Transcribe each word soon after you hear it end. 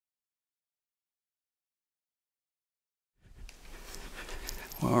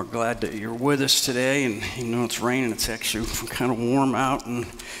Well, we're glad that you're with us today, and even though it's raining, it's actually kind of warm out, and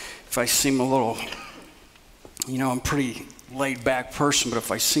if I seem a little, I'm a pretty laid-back person, but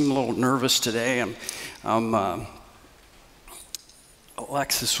if I seem a little nervous today,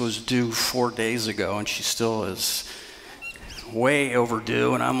 Alexis was due 4 days ago, and she still is way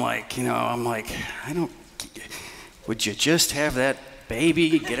overdue, and would you just have that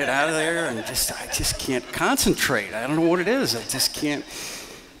baby, get it out of there, and I just can't concentrate. I don't know what it is. I just can't.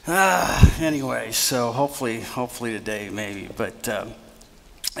 Anyway, so hopefully today maybe. But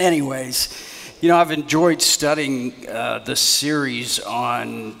anyways, I've enjoyed studying this series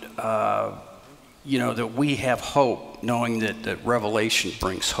on, that we have hope, knowing that Revelation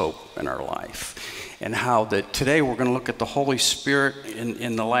brings hope in our life. And how that today we're going to look at the Holy Spirit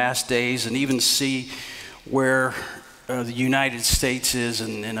in the last days and even see where the United States is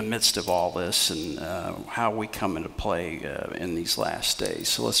in the midst of all this and how we come into play in these last days.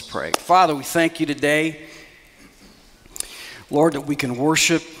 So let's pray. Father, we thank you today, Lord, that we can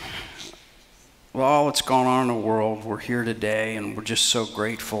worship all that's gone on in the world. We're here today, and we're just so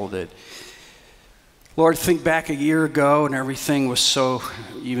grateful that, Lord, think back a year ago and everything was so,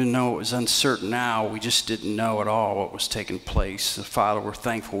 even though it was uncertain now, we just didn't know at all what was taking place. So, Father, we're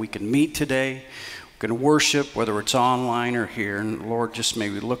thankful we can meet today. We're going to worship, whether it's online or here. And, Lord, just may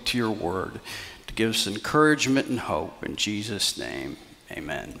we look to your word to give us encouragement and hope. In Jesus' name,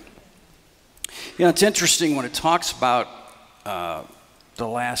 amen. It's interesting when it talks about the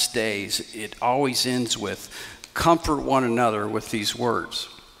last days, it always ends with comfort one another with these words.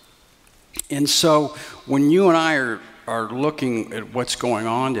 And so when you and I are looking at what's going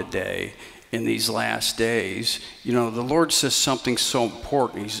on today in these last days, the Lord says something so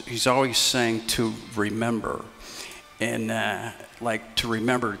important. He's always saying to remember, and to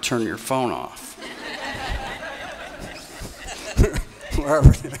remember to turn your phone off.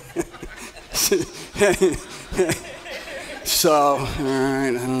 So, all right,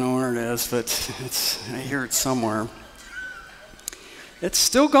 I don't know where it is, but I hear it somewhere. It's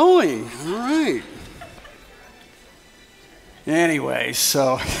still going. All right. Anyway,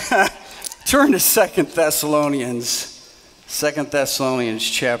 so turn to 2 Thessalonians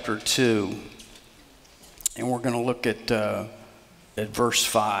chapter 2, and we're going to look at verse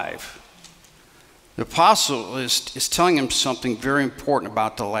 5. The apostle is telling him something very important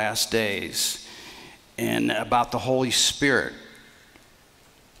about the last days and about the Holy Spirit.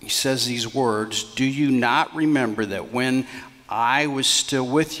 He says these words, "Do you not remember that when I was still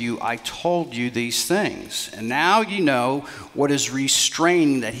with you, I told you these things. And now you know what is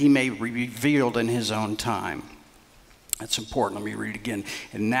restraining, that he may be revealed in his own time." That's important. Let me read it again.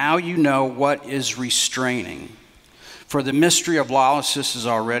 "And now you know what is restraining. For the mystery of lawlessness is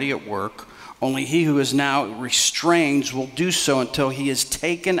already at work. Only he who is now restrains will do so until he is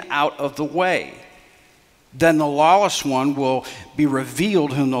taken out of the way. Then the lawless one will be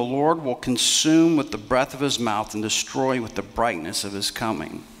revealed, whom the Lord will consume with the breath of his mouth and destroy with the brightness of his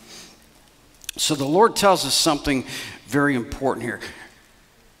coming." So the Lord tells us something very important here.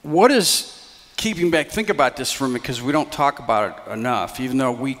 What is keeping back? Think about this for a minute, because we don't talk about it enough. Even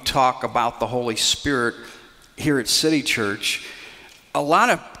though we talk about the Holy Spirit here at City Church, a lot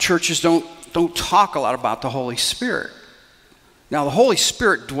of churches don't talk a lot about the Holy Spirit. Now, the Holy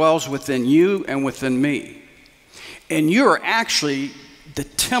Spirit dwells within you and within me. And you are actually the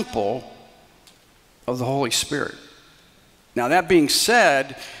temple of the Holy Spirit. Now, that being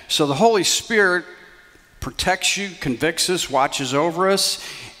said, so the Holy Spirit protects you, convicts us, watches over us,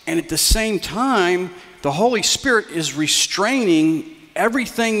 and at the same time, the Holy Spirit is restraining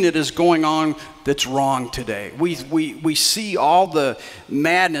everything that is going on that's wrong today. We see all the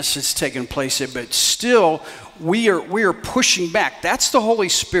madness that's taking place there, but still, we are pushing back. That's the Holy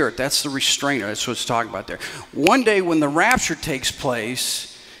Spirit. That's the restrainer. That's what it's talking about there. One day when the rapture takes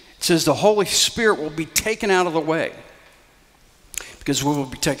place, it says the Holy Spirit will be taken out of the way, because we will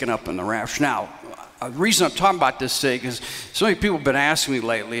be taken up in the rapture. Now, the reason I'm talking about this today is so many people have been asking me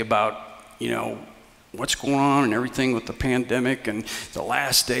lately about, what's going on and everything with the pandemic and the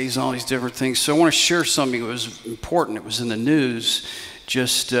last days and all these different things. So I want to share something that was important. It was in the news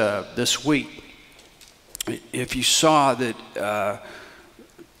just this week. If you saw that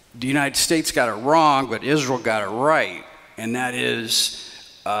the United States got it wrong, but Israel got it right, and that is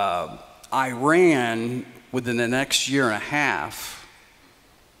Iran, within the next year and a half,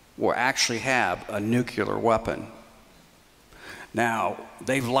 will actually have a nuclear weapon. Now,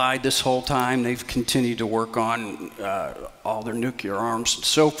 they've lied this whole time. They've continued to work on all their nuclear arms and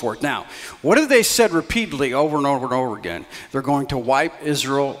so forth. Now, what have they said repeatedly over and over and over again? They're going to wipe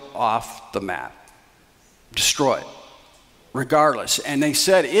Israel off the map. Destroy it. regardless. And they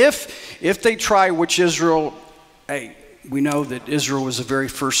said if they try, which Israel, hey, we know that Israel was the very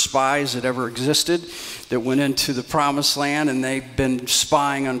first spies that ever existed that went into the promised land, and they've been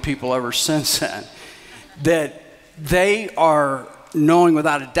spying on people ever since then, that they are knowing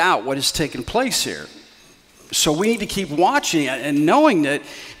without a doubt what has taken place here. So we need to keep watching it and knowing that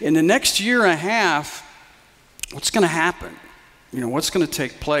in the next year and a half, what's going to happen? You know, what's going to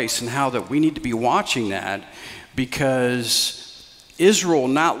take place, and how that we need to be watching that, because Israel will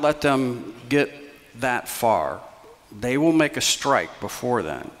not let them get that far. They will make a strike before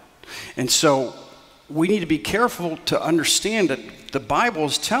then. And so we need to be careful to understand that the Bible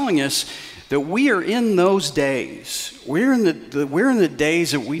is telling us that we are in those days. We're in the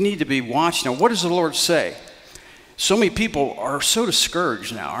days that we need to be watching. Now, what does the Lord say? So many people are so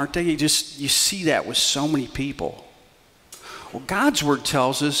discouraged now, aren't they? You see that with so many people. Well, God's word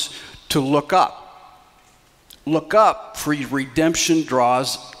tells us to look up. Look up, for your redemption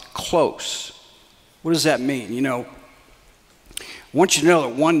draws close. What does that mean? You know, I want you to know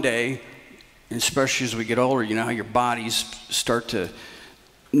that one day, especially as we get older, you know how your bodies start to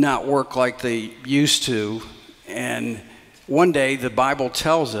not work like they used to. And one day, the Bible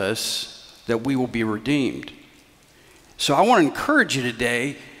tells us that we will be redeemed. So I want to encourage you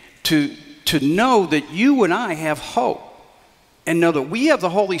today to know that you and I have hope, and know that we have the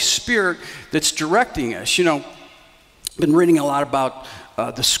Holy Spirit that's directing us. You know, I've been reading a lot about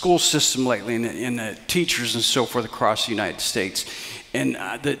the school system lately, and the teachers and so forth across the United States. And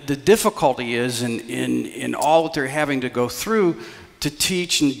the difficulty is in all that they're having to go through to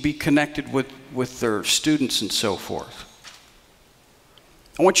teach and be connected with their students and so forth.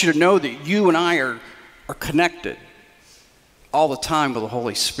 I want you to know that you and I are connected all the time with the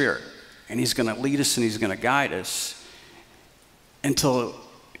Holy Spirit. And He's going to lead us and He's going to guide us until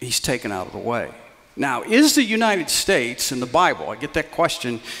He's taken out of the way. Now, is the United States in the Bible? I get that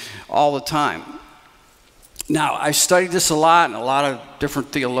question all the time. Now, I studied this a lot, and a lot of different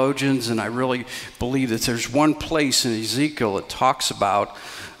theologians, and I really believe that there's one place in Ezekiel that talks about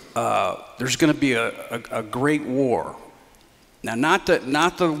there's going to be a great war. Now, not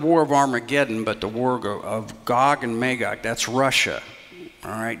the war of Armageddon, but the war of Gog and Magog. That's Russia.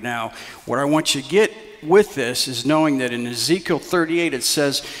 All right, now, what I want you to get with this is knowing that in Ezekiel 38 it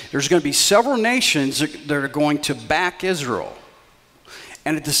says there's going to be several nations that are going to back Israel.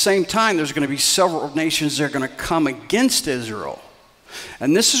 And at the same time, there's going to be several nations that are going to come against Israel.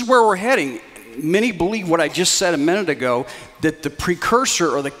 And this is where we're heading. Many believe what I just said a minute ago, that the precursor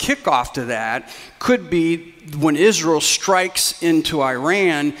or the kickoff to that could be when Israel strikes into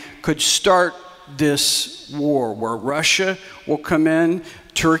Iran, could start this war where Russia will come in,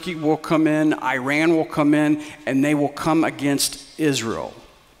 Turkey will come in, Iran will come in, and they will come against Israel.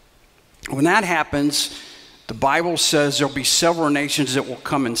 When that happens, the Bible says there'll be several nations that will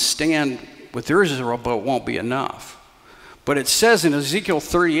come and stand with Israel, but it won't be enough. But it says in Ezekiel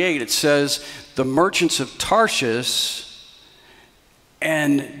 38, it says the merchants of Tarshish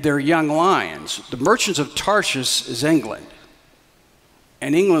and their young lions. The merchants of Tarshish is England.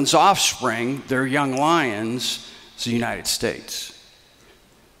 And England's offspring, their young lions, is the United States.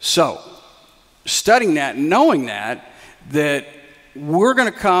 So, studying that and knowing that we're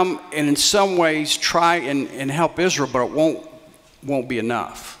going to come and in some ways try and help Israel, but it won't be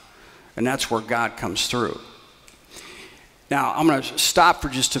enough. And that's where God comes through. Now, I'm going to stop for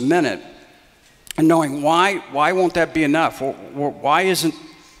just a minute and knowing why won't that be enough? Why isn't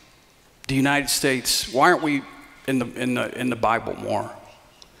the United States, why aren't we in the Bible more?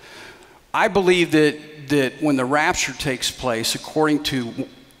 I believe that when the rapture takes place, according to,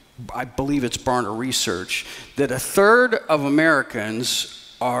 I believe it's Barna Research, that 1/3 of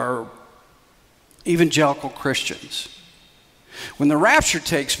Americans are evangelical Christians. When the rapture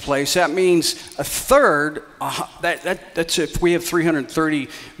takes place, that means 1/3, that's if we have 330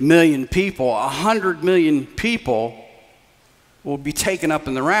 million people, 100 million people will be taken up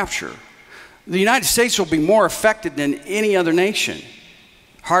in the rapture. The United States will be more affected than any other nation.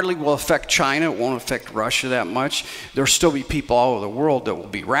 Hardly will affect China. It won't affect Russia that much. There'll still be people all over the world that will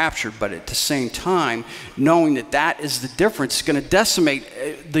be raptured, but at the same time, knowing that that is the difference, it's going to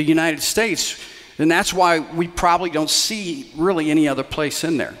decimate the United States. And that's why we probably don't see really any other place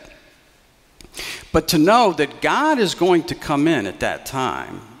in there. But to know that God is going to come in at that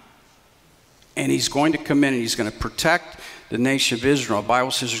time, and He's going to come in and He's going to protect the nation of Israel. The Bible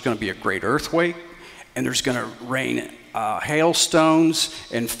says there's going to be a great earthquake, and there's going to rain hailstones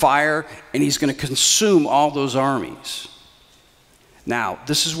and fire, and He's going to consume all those armies. Now,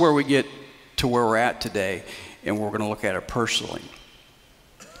 this is where we get to where we're at today, and we're going to look at it personally.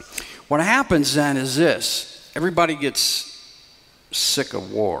 What happens then is this. Everybody gets sick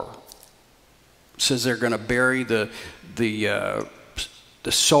of war. It says they're going to bury the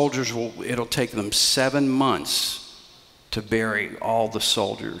soldiers. It'll take them 7 months to bury all the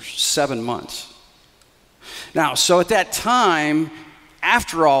soldiers. 7 months. Now, so at that time,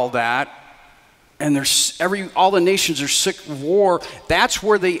 after all that, and all the nations are sick of war, that's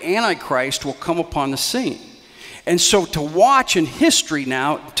where the Antichrist will come upon the scene. And so to watch in history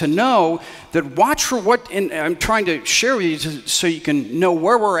now, to know that watch for what, and I'm trying to share with you so you can know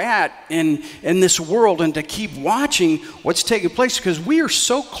where we're at in this world, and to keep watching what's taking place, because we are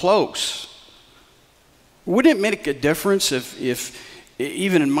so close. Wouldn't it make a difference if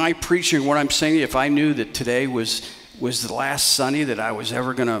even in my preaching, what I'm saying, if I knew that today was the last Sunday that I was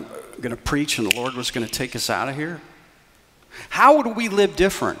ever gonna preach and the Lord was gonna take us out of here? How would we live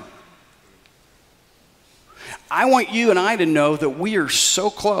different? I want you and I to know that we are so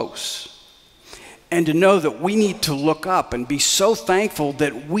close, and to know that we need to look up and be so thankful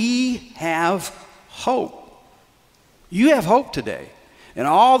that we have hope. You have hope today. And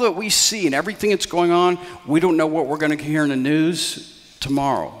all that we see and everything that's going on, we don't know what we're going to hear in the news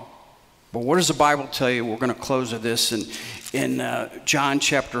tomorrow. But what does the Bible tell you? We're going to close with this in John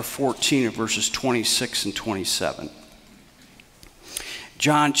chapter 14, verses 26 and 27.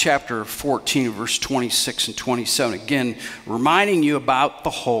 John chapter 14, verse 26 and 27. Again, reminding you about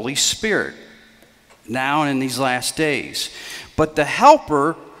the Holy Spirit now and in these last days. But the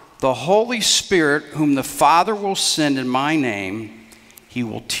Helper, the Holy Spirit, whom the Father will send in my name, he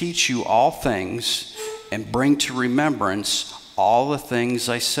will teach you all things and bring to remembrance all the things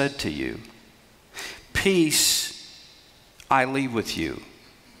I said to you. Peace I leave with you.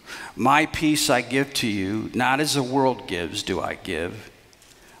 My peace I give to you, not as the world gives do I give.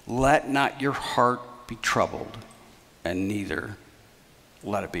 Let not your heart be troubled, and neither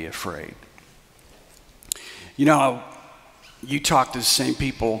let it be afraid. You know, you talk to the same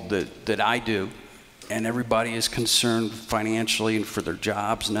people that I do, and everybody is concerned financially and for their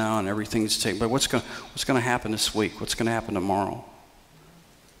jobs now and everything's taken. But what's going to happen this week? What's going to happen tomorrow?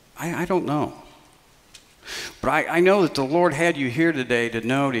 I don't know. But I know that the Lord had you here today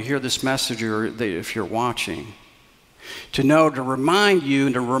to hear this message, or if you're watching, to know, to remind you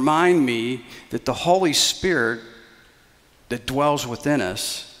and to remind me that the Holy Spirit that dwells within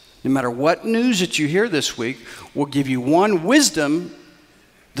us, no matter what news that you hear this week, will give you one wisdom,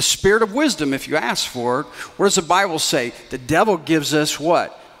 the spirit of wisdom if you ask for it. What does the Bible say? The devil gives us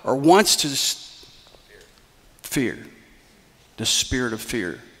what? Or wants to fear. The spirit of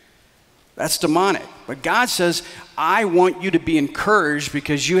fear. That's demonic. But God says, I want you to be encouraged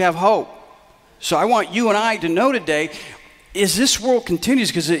because you have hope. So I want you and I to know today, as this world continues,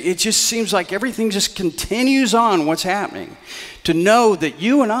 because it just seems like everything just continues on what's happening, to know that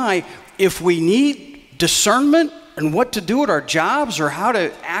you and I, if we need discernment and what to do at our jobs or how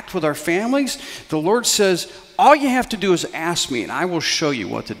to act with our families, the Lord says, all you have to do is ask me and I will show you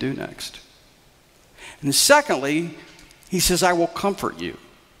what to do next. And secondly, he says, I will comfort you.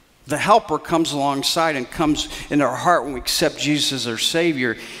 The Helper comes alongside and comes into our heart when we accept Jesus as our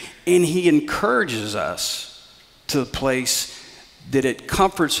Savior, and he encourages us to the place that it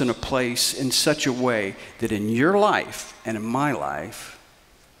comforts in a place in such a way that in your life and in my life,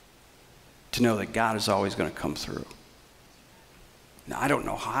 to know that God is always going to come through. Now, I don't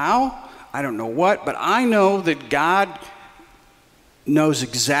know how, I don't know what, but I know that God knows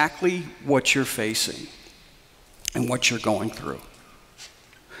exactly what you're facing and what you're going through.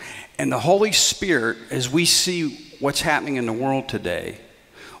 And the Holy Spirit, as we see what's happening in the world today,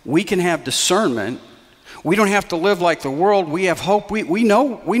 we can have discernment. We don't have to live like the world. We have hope. We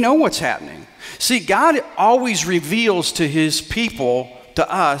know what's happening. See, God always reveals to his people,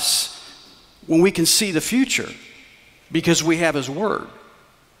 to us, when we can see the future, because we have his word.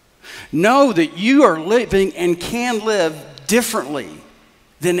 Know that you are living and can live differently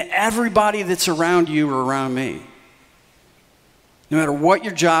than everybody that's around you or around me. No matter what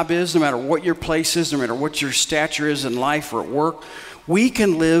your job is, no matter what your place is, no matter what your stature is in life or at work, we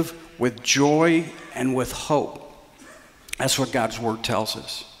can live with joy and with hope. That's what God's word tells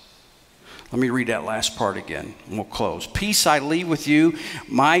us. Let me read that last part again, and we'll close. Peace I leave with you,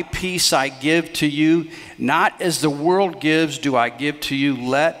 my peace I give to you. Not as the world gives do I give to you.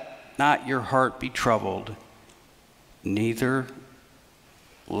 Let not your heart be troubled, neither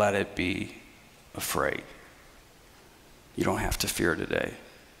let it be afraid. You don't have to fear today.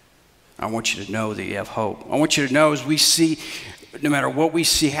 I want you to know that you have hope. I want you to know, as we see, no matter what we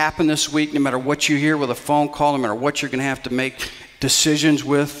see happen this week, no matter what you hear with a phone call, no matter what you're going to have to make decisions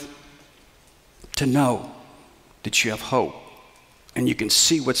with, to know that you have hope. And you can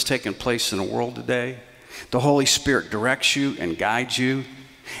see what's taking place in the world today. The Holy Spirit directs you and guides you.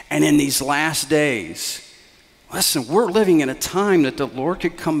 And in these last days, listen, we're living in a time that the Lord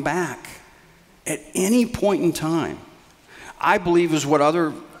could come back at any point in time. I believe is what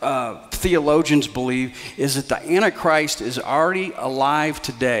other theologians believe, is that the Antichrist is already alive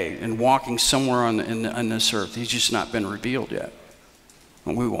today and walking somewhere on this earth. He's just not been revealed yet.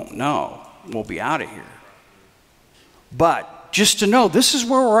 And we won't know. We'll be out of here. But just to know, this is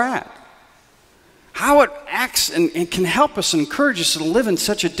where we're at. How it acts and can help us and encourage us to live in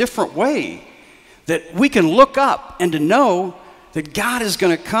such a different way that we can look up and to know that God is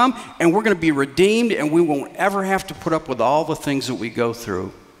going to come and we're going to be redeemed and we won't ever have to put up with all the things that we go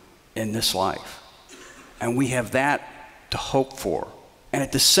through in this life. And we have that to hope for. And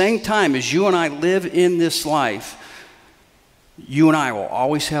at the same time as you and I live in this life, you and I will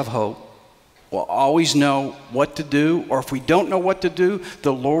always have hope. We'll always know what to do, or if we don't know what to do,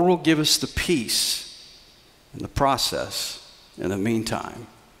 the Lord will give us the peace in the process. In the meantime,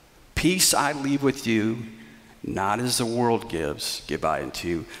 peace I leave with you, not as the world gives, give I unto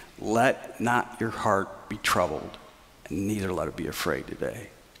you. Let not your heart be troubled, and neither let it be afraid today.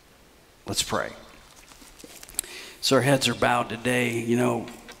 Let's pray. So our heads are bowed today. You know,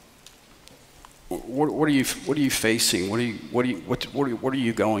 what are you facing? What are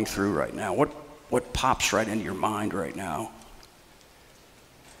you going through right now? What pops right into your mind right now?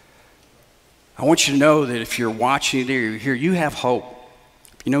 I want you to know that if you're watching it or you're here, you have hope.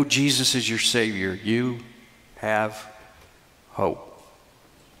 You know Jesus is your Savior. You have hope.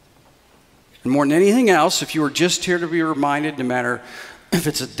 And more than anything else, if you were just here to be reminded, no matter if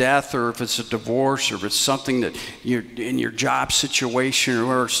it's a death or if it's a divorce or if it's something that you're in your job situation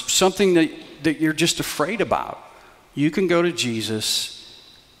or something that you're just afraid about, you can go to Jesus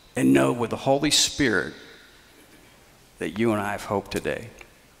and know with the Holy Spirit that you and I have hope today.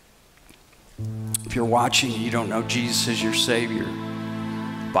 If you're watching and you don't know Jesus as your Savior,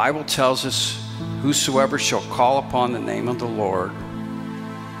 the Bible tells us, whosoever shall call upon the name of the Lord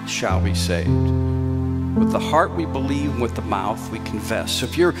shall be saved. With the heart we believe, and with the mouth we confess. So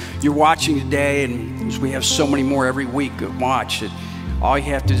if you're watching today, and as we have so many more every week that watch it, all you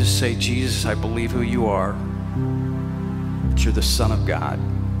have to just say, Jesus, I believe who you are, that you're the Son of God,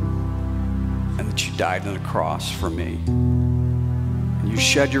 and that you died on the cross for me, and you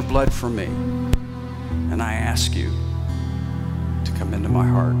shed your blood for me, and I ask you to come into my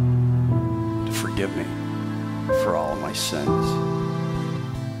heart, to forgive me for all of my sins.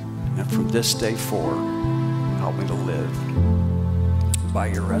 And from this day forward, help me to live by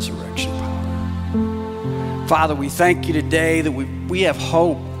your resurrection power. Father, we thank you today that we have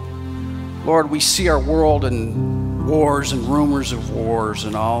hope. Lord, we see our world in wars and rumors of wars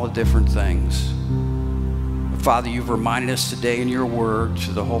and all the different things. But Father, you've reminded us today in your word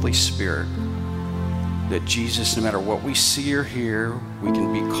through the Holy Spirit that Jesus, no matter what we see or hear, we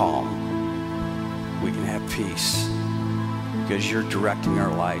can be calm. We can have peace because you're directing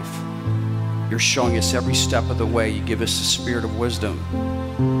our life. You're showing us every step of the way. You give us the spirit of wisdom.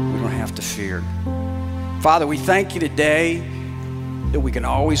 We don't have to fear. Father, we thank you today that we can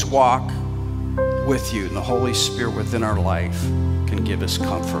always walk with you, and the Holy Spirit within our life can give us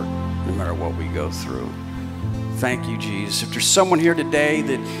comfort no matter what we go through. Thank you, Jesus. If there's someone here today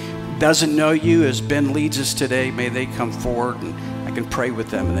that doesn't know you, as Ben leads us today, may they come forward and I can pray with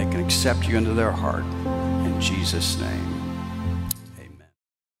them and they can accept you into their heart. In Jesus' name.